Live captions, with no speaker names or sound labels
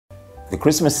The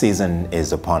Christmas season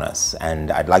is upon us,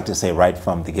 and I'd like to say right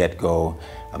from the get-go,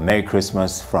 a Merry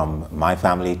Christmas from my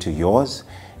family to yours.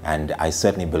 And I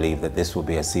certainly believe that this will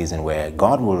be a season where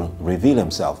God will reveal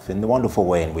himself in the wonderful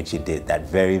way in which he did that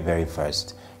very, very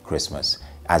first Christmas,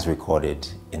 as recorded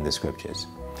in the scriptures.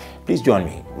 Please join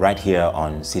me right here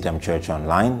on CITAM Church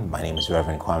Online. My name is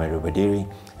Reverend Kwame Rubadiri,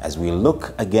 as we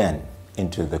look again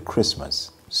into the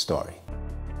Christmas story.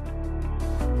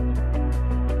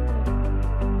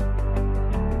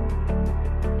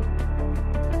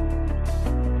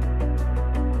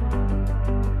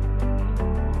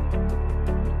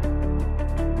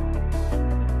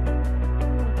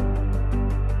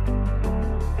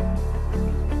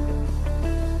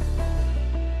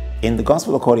 In the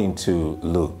Gospel according to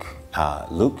Luke,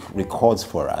 Luke records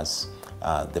for us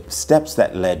the steps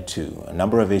that led to a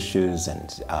number of issues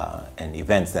and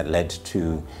events that led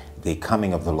to the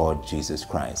coming of the Lord Jesus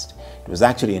Christ. It was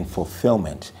actually in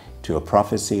fulfillment to a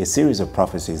prophecy, a series of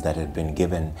prophecies that had been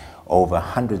given over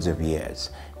hundreds of years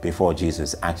before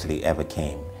Jesus actually ever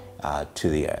came to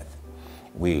the earth.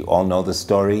 We all know the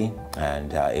story,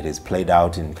 and it is played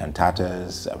out in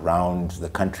cantatas around the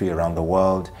country, around the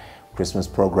world, Christmas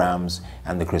programs,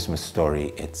 and the Christmas story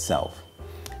itself.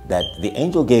 That the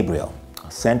angel Gabriel,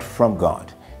 sent from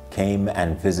God, came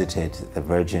and visited the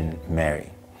Virgin Mary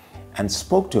and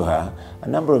spoke to her a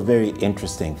number of very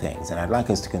interesting things. And I'd like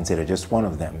us to consider just one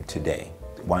of them today.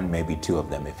 One, maybe two of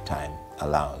them if time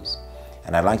allows.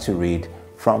 And I'd like to read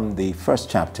from the first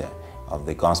chapter of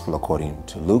the Gospel according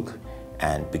to Luke,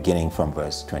 and beginning from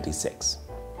verse 26.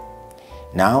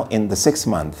 Now, in the 6th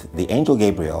month, the angel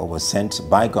Gabriel was sent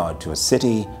by God to a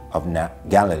city of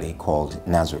Galilee called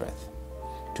Nazareth,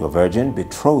 to a virgin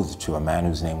betrothed to a man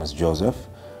whose name was Joseph,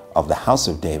 of the house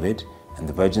of David, and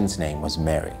the virgin's name was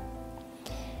Mary.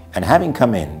 And having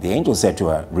come in, the angel said to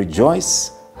her,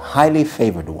 "Rejoice, highly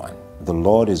favored one, the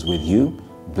Lord is with you,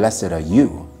 blessed are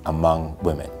you among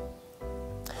women."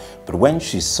 But when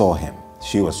she saw him,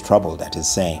 she was troubled at his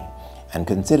saying, and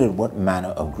considered what manner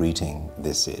of greeting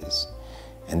this is.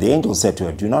 And the angel said to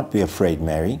her, "Do not be afraid,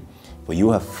 Mary, for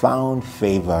you have found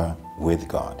favor with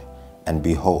God. And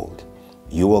behold,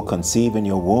 you will conceive in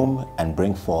your womb and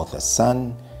bring forth a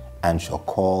son, and shall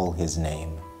call his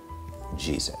name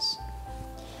Jesus."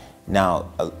 Now,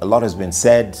 a lot has been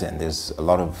said, and there's a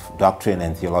lot of doctrine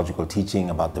and theological teaching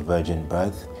about the virgin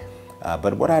birth.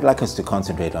 But what I'd like us to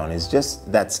concentrate on is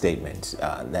just that statement,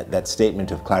 that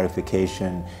statement of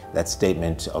clarification, that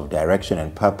statement of direction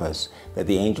and purpose that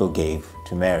the angel gave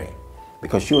to Mary.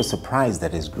 Because she was surprised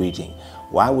at his greeting.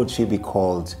 Why would she be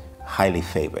called highly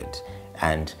favored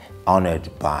and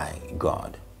honored by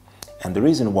God? And the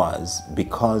reason was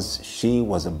because she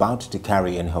was about to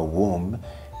carry in her womb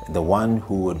the one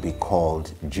who would be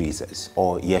called Jesus,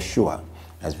 or Yeshua,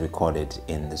 as recorded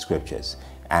in the scriptures.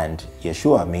 And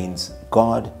Yeshua means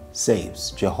God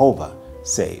saves, Jehovah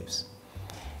saves.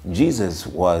 Jesus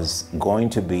was going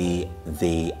to be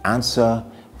the answer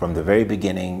from the very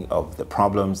beginning of the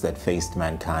problems that faced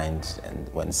mankind, and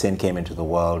when sin came into the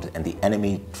world and the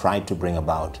enemy tried to bring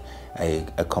about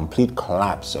a complete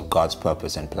collapse of God's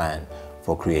purpose and plan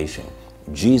for creation.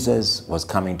 Jesus was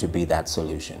coming to be that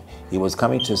solution. He was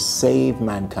coming to save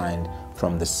mankind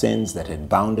from the sins that had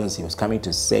bound us. He was coming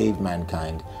to save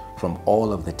mankind from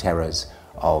all of the terrors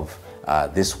of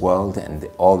this world and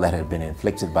all that had been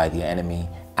inflicted by the enemy,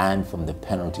 and from the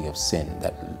penalty of sin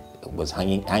that was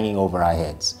hanging over our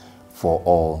heads for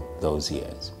all those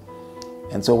years.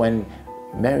 And so when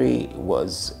Mary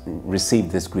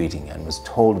received this greeting and was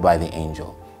told by the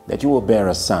angel that you will bear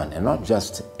a son, and not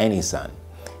just any son,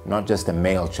 not just a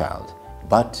male child,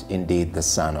 but indeed the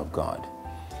Son of God.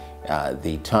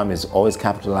 The term is always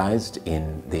capitalized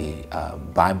in the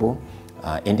Bible,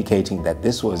 indicating that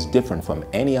this was different from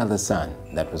any other son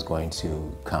that was going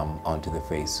to come onto the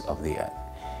face of the earth.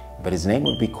 But his name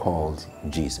would be called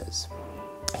Jesus.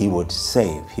 He would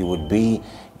save. He would be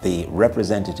the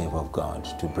representative of God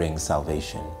to bring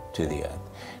salvation to the earth.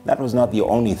 That was not the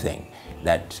only thing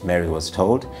that Mary was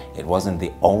told. It wasn't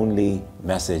the only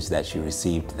message that she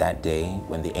received that day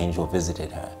when the angel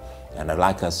visited her. And I'd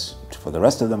like us, for the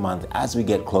rest of the month, as we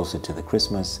get closer to the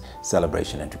Christmas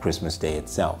celebration and to Christmas Day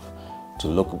itself, to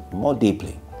look more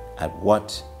deeply at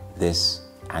what this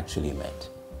actually meant.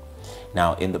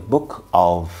 Now, in the book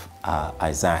of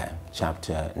Isaiah,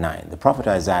 chapter 9, the prophet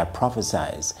Isaiah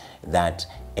prophesies that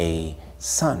a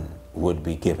son would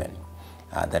be given,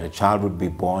 that a child would be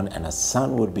born and a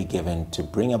son would be given to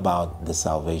bring about the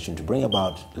salvation, to bring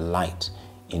about light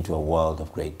into a world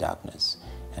of great darkness.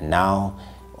 And now,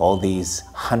 all these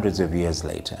hundreds of years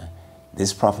later,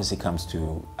 this prophecy comes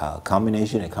to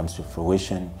culmination, it comes to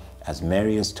fruition, as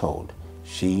Mary is told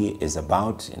She is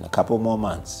about, in a couple more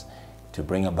months, to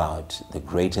bring about the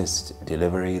greatest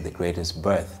delivery, the greatest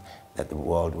birth that the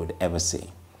world would ever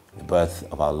see. The birth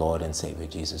of our Lord and Savior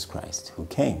Jesus Christ, who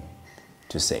came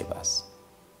to save us.